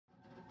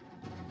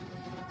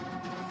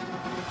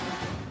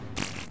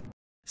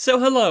So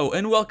hello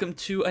and welcome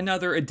to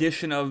another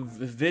edition of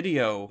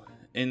video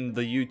in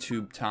the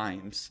YouTube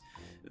times.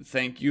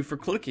 Thank you for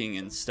clicking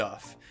and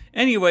stuff.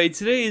 Anyway,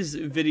 today's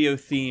video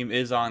theme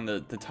is on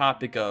the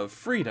topic of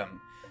freedom.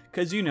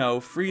 Because you know,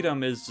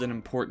 freedom is an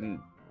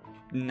important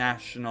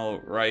national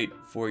right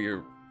for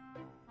your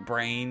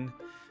brain.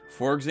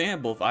 For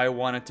example, if I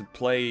wanted to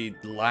play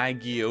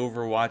laggy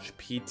Overwatch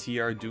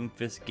PTR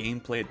Doomfist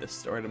gameplay at the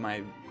start of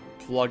my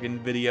plugin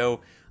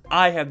video,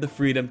 I have the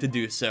freedom to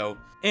do so.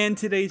 And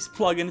today's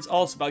plugin is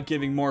also about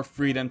giving more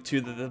freedom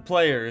to the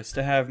players,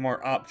 to have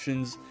more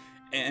options,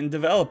 and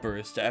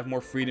developers to have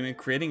more freedom in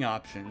creating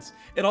options.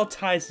 It all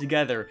ties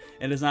together,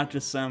 and is not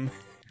just some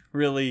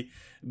really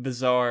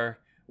bizarre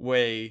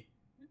way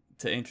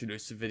to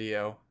introduce a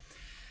video.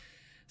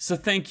 So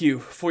thank you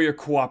for your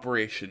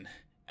cooperation.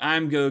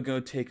 I'm gonna go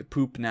take a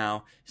poop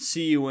now.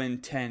 See you in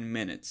 10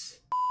 minutes.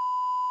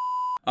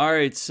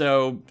 Alright,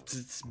 so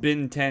it's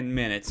been 10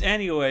 minutes.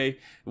 Anyway,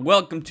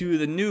 welcome to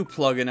the new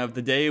plugin of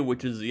the day,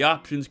 which is the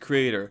Options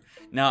Creator.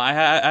 Now, I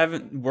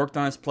haven't worked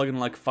on this plugin in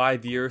like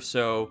 5 years,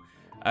 so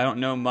I don't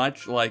know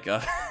much. Like,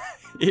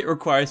 it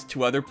requires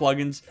 2 other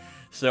plugins,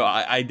 so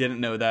I didn't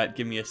know that.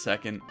 Give me a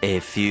second. A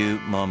few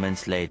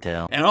moments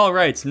later. And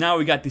alright, so now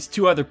we got these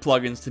 2 other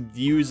plugins to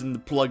use in the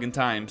plugin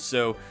time,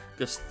 so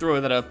just throw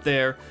that up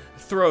there,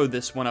 throw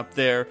this one up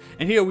there,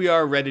 and here we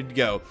are ready to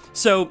go.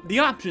 So, the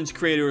Options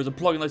Creator is a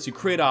plugin that lets you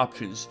create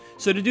options.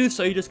 So to do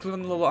so, you just click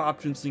on the little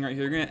options thing right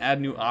here. You're going to add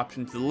a new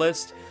option to the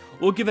list.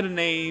 We'll give it a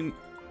name,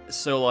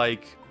 so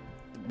like,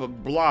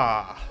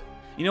 blah.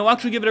 You know, we'll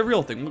actually give it a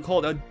real thing. We'll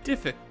call it a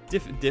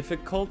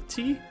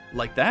difficulty,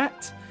 like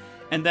that.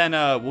 And then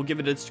we'll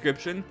give it a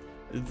description.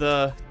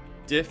 The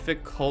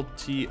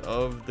difficulty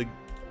of the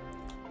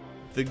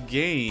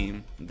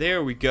game.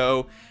 There we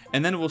go.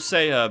 And then we'll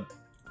say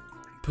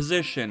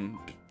position.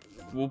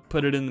 We'll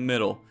put it in the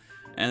middle.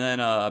 And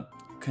then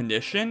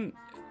condition.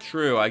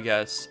 True, I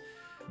guess.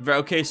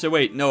 Okay, so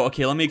wait. No,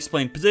 okay, let me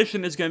explain.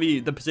 Position is going to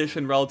be the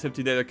position relative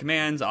to the other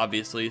commands,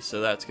 obviously.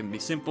 So that's going to be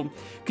simple.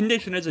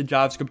 Condition is a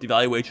JavaScript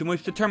evaluation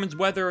which determines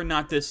whether or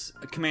not this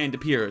command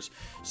appears.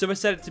 So if I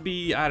set it to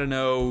be, I don't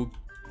know,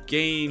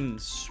 game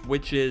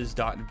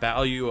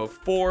switches.value of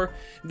 4.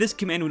 This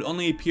command would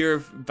only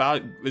appear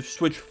if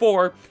switch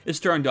 4 is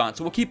turned on.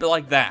 So we'll keep it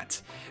like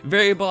that.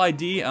 Variable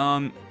ID,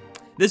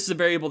 this is a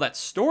variable that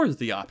stores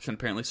the option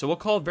apparently. So we'll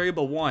call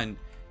variable 1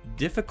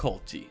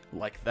 difficulty,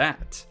 like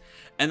that.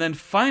 And then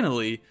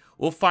finally,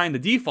 we'll find the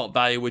default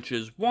value, which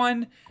is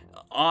 1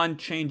 on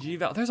change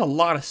eval. There's a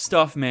lot of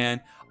stuff,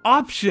 man.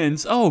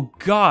 Options, oh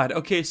god.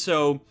 Okay,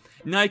 so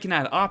now you can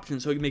add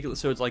options so we can make it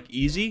so it's like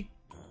easy.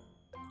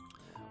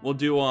 We'll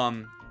do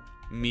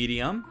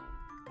medium,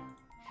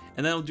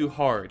 and then we'll do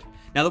hard.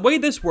 Now the way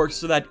this works is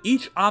so that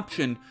each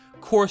option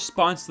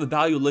corresponds to the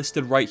value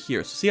listed right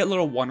here. So see that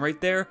little 1 right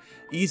there?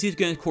 Easy is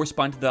going to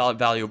correspond to the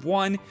value of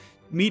 1,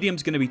 medium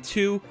is going to be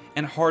 2,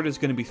 and hard is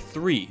going to be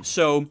 3.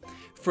 So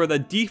for the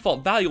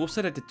default value, we'll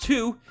set it to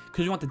 2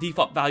 because we want the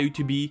default value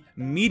to be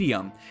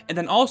medium. And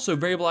then also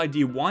variable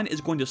ID 1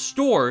 is going to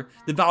store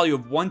the value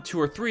of 1, 2,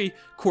 or 3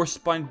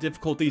 corresponding to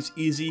difficulties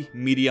easy,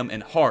 medium,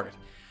 and hard.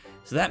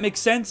 So that makes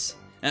sense?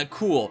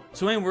 Cool.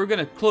 So anyway, we're going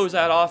to close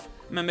that off.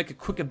 I'm going to make a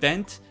quick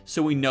event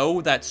so we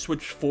know that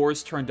switch 4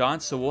 is turned on.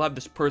 So we'll have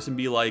this person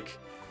be like,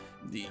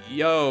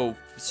 yo,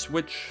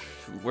 switch,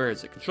 where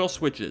is it? Control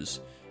switches.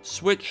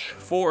 Switch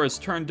 4 is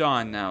turned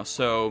on now.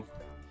 So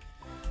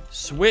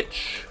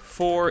switch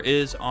 4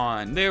 is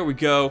on. There we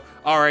go.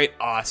 Alright,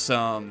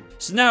 awesome.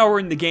 So now we're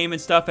in the game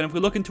and stuff, and if we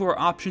look into our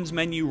options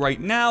menu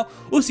right now,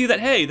 we'll see that,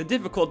 hey, the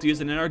difficulty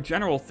isn't in our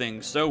general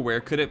thing, so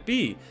where could it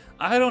be?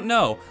 I don't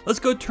know. Let's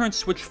go turn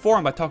switch 4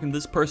 on by talking to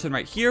this person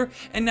right here,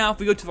 and now if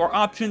we go to our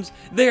options,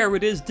 there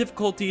it is,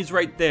 difficulties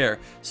right there.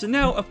 So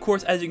now, of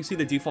course, as you can see,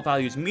 the default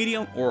value is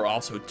medium, or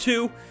also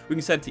 2. We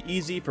can set it to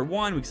easy for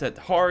 1, we can set it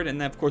to hard,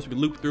 and then of course we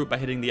loop through it by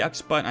hitting the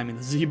X button, I mean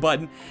the Z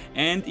button,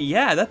 and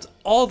yeah, that's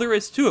all there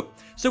is to it.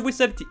 So if we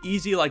set it to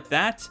easy like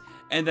that,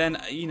 and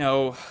then, you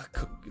know,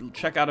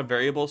 check out a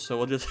variable, so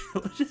we'll just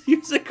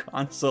use a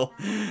console.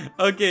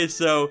 Okay,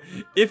 so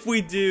if we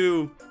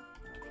do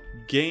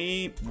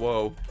game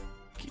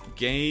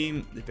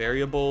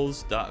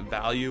variables dot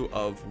value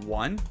of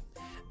 1,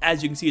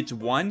 as you can see it's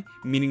 1,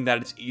 meaning that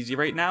it's easy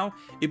right now.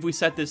 If we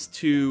set this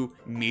to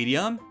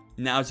medium,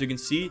 now as you can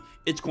see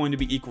it's going to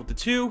be equal to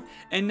 2,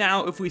 and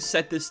now if we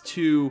set this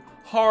to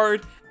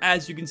hard,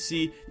 as you can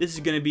see this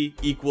is going to be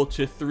equal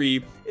to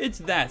 3. It's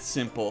that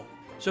simple.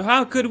 So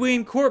how could we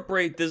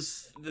incorporate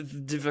this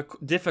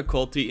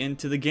difficulty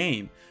into the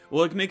game?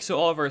 Well, it can make so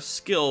all of our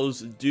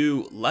skills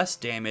do less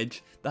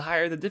damage the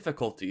higher the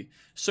difficulty.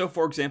 So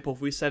for example,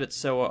 if we set it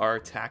so our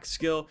attack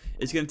skill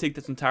is going to take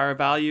this entire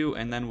value,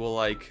 and then we'll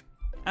like,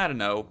 I don't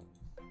know,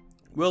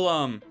 we'll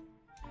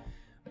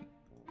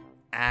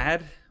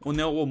add, well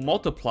no, we'll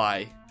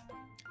multiply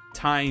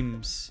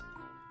times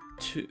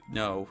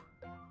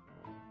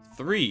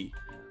 3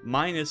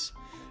 minus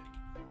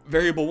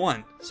variable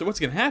 1. So what's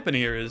going to happen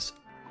here is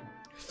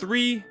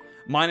 3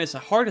 minus the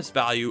hardest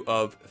value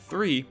of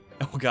 3.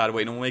 Oh god,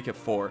 wait, no, we'll make it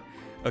 4.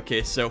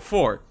 Okay, so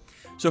 4.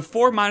 So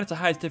 4 minus the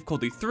highest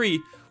difficulty 3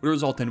 would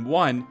result in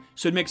 1,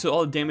 so it makes it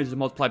all the damage is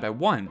multiplied by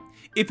 1.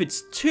 If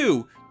it's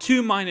 2,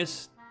 2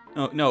 minus...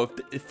 Oh, no,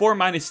 if 4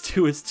 minus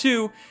 2 is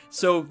 2,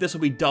 so this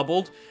will be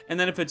doubled. And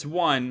then if it's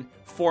 1,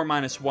 4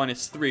 minus 1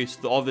 is 3,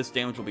 so all this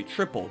damage will be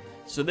tripled.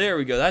 So there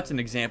we go, that's an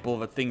example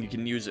of a thing you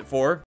can use it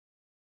for.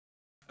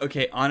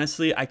 Okay,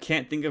 honestly, I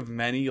can't think of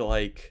many,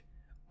 like,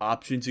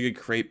 options you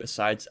could create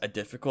besides a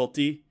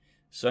difficulty.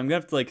 So I'm gonna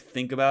have to, like,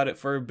 think about it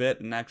for a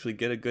bit and actually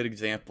get a good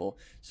example.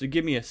 So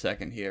give me a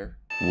second here.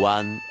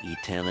 One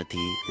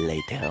eternity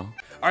later.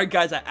 Alright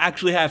guys, I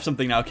actually have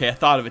something now. Okay, I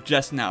thought of it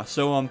just now.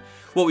 So,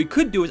 what we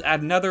could do is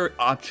add another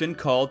option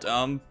called,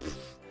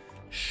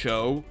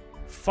 show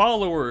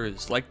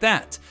followers, like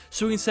that.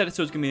 So we can set it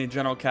so it's gonna be in a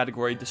general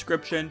category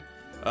description.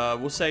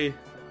 We'll say,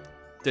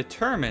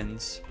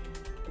 determines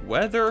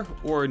whether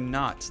or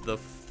not the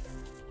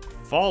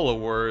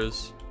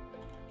followers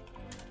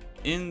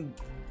in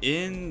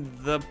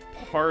the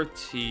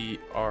party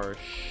are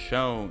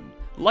shown.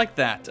 Like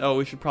that. Oh,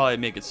 we should probably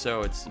make it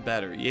so it's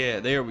better.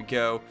 Yeah, there we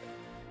go.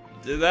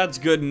 That's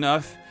good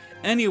enough.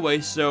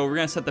 Anyway, so we're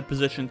going to set the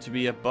position to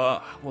be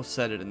above. We'll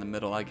set it in the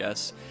middle, I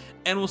guess.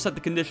 And we'll set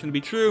the condition to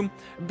be true.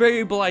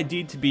 Variable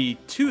ID to be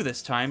 2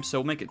 this time, so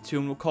we'll make it 2,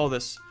 and we'll call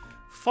this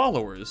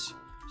followers.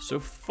 So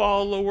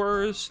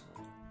followers.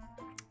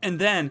 And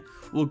then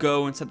we'll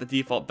go and set the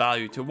default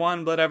value to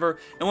 1, whatever.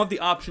 And we'll have the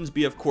options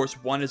be, of course,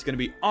 1 is going to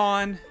be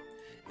on,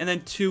 and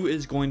then 2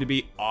 is going to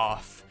be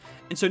off.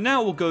 And so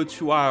now we'll go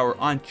to our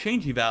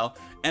onChangeEval,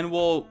 and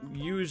we'll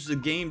use the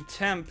game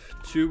temp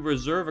to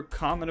reserve a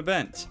common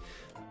event.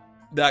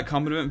 That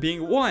common event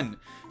being 1.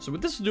 So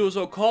what this will do is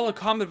we'll call a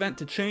common event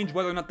to change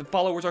whether or not the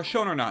followers are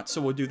shown or not. So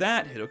we'll do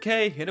that, hit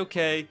OK, hit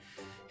OK,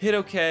 hit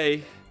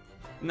OK.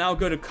 Now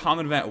go to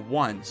common event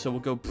 1. So we'll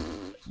go,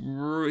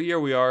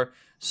 here we are.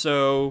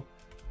 So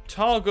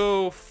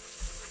toggle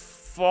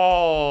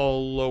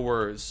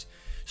followers.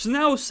 So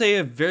now we'll say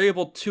if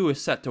variable 2 is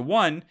set to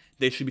 1,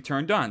 they should be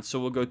turned on.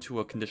 So we'll go to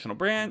a conditional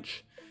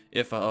branch.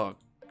 If,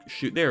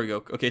 shoot, there we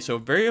go. Okay, so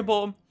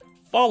variable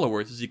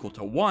followers is equal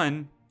to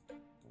 1.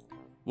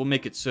 We'll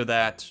make it so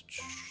that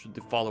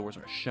the followers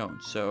are shown.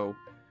 So,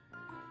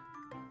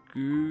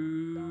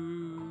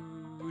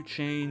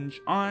 change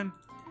on.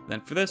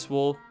 Then for this,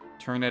 we'll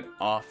turn it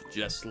off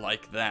just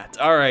like that.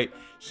 All right,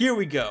 here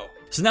we go.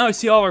 So now I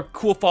see all our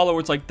cool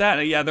followers like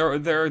that. Yeah,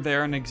 they're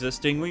there and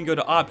existing. We can go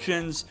to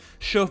options,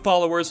 show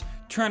followers,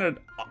 turn it.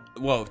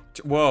 Whoa,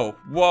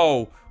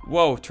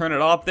 turn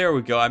it off. There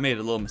we go. I made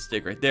a little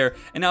mistake right there.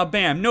 And now,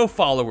 bam, no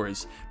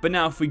followers. But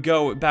now if we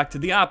go back to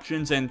the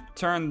options and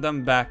turn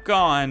them back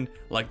on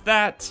like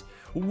that,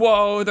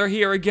 whoa, they're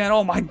here again.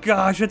 Oh my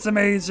gosh, it's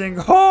amazing.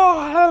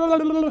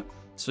 So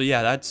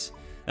yeah, that's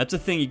a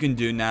thing you can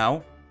do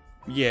now.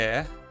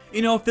 Yeah.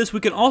 You know, with this, we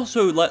can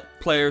also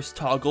let players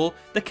toggle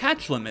the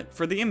catch limit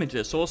for the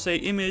images. So we'll say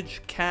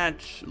image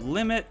catch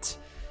limit,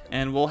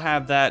 and we'll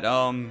have that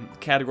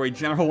category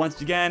general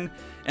once again.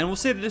 And we'll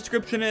say the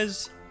description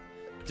is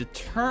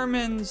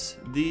determines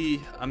the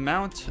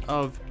amount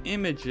of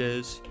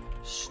images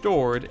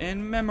stored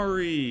in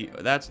memory.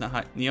 That's not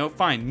high,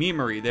 fine,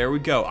 memory. There we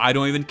go. I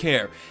don't even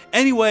care.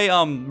 Anyway,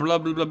 blah blah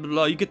blah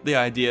blah. You get the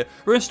idea.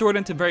 We're gonna store it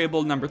into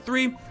variable number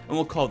 3, and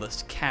we'll call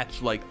this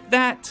catch like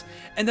that.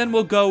 And then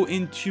we'll go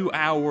into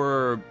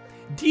our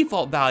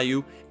default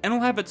value, and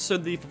we'll have it so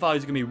the default value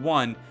is gonna be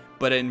 1.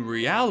 But in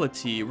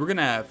reality, we're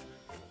gonna have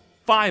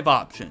 5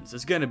 options.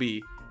 It's gonna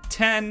be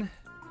 10,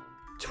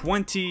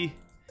 20,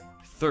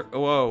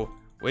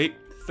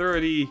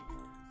 30,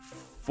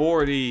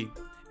 40,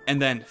 and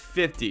then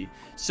 50.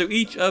 So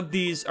each of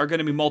these are going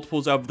to be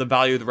multiples of the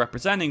value they're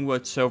representing,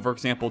 which, so for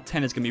example,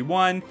 10 is going to be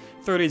 1,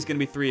 30 is going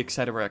to be 3,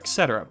 etc.,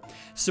 etc.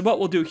 So what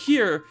we'll do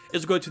here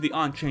is go to the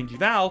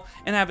onChangeEval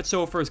and have it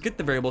so first get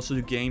the variable, so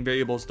do game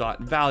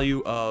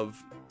variables.value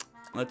of,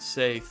 let's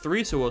say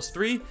 3, so it was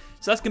 3.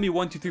 So that's going to be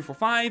 1, 2, 3, 4,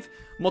 5,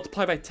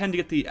 multiply by 10 to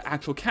get the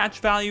actual catch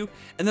value,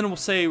 and then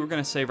we're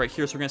going to say right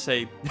here, so we're going to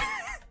say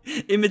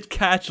image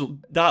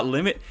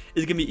catch.limit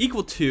is going to be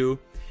equal to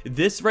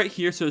this right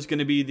here, so it's going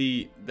to be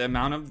the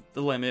amount of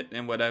the limit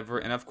and whatever,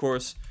 and of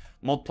course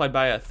multiplied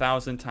by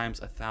 1,000 times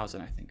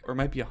 1,000, I think, or it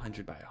might be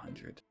 100 by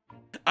 100.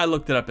 I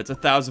looked it up. It's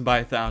 1,000 by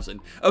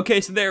 1,000.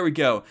 Okay, so there we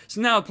go. So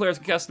now players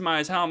can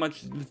customize how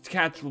much the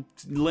catch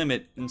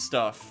limit and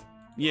stuff.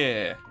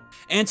 Yeah.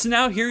 And so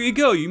now here you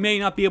go. You may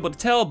not be able to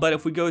tell, but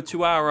if we go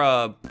to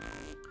our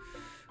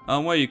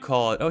what do you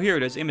call it? Oh, here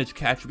it is, image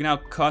catch. We can now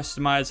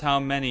customize how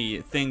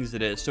many things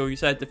it is. So you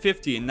set it to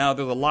 50, and now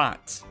there's a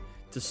lot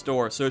to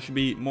store, so it should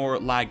be more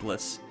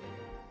lagless.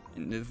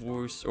 And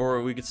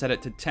or we could set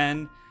it to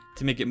 10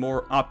 to make it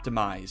more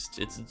optimized.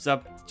 It's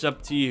up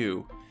to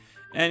you.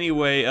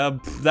 Anyway,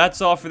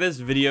 that's all for this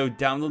video.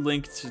 Download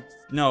link to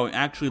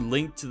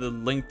link to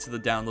the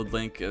download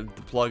link of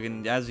the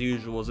plugin as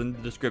usual is in the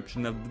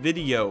description of the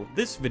video.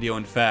 This video,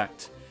 in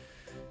fact.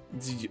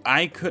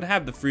 I could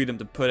have the freedom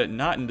to put it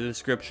not in the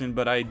description,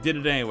 but I did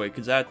it anyway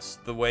because that's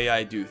the way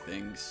I do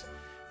things.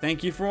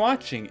 Thank you for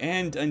watching,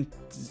 and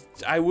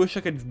I wish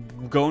I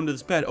could go into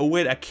this bed. Oh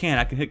wait, I can't.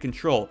 I can hit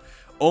control.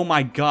 Oh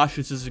my gosh,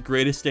 this is the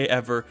greatest day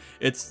ever.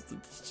 It's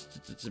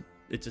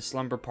a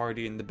slumber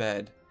party in the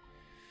bed.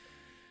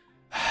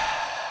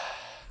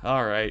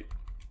 Alright.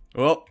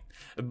 Well,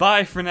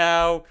 bye for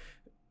now.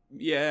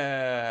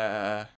 Yeah.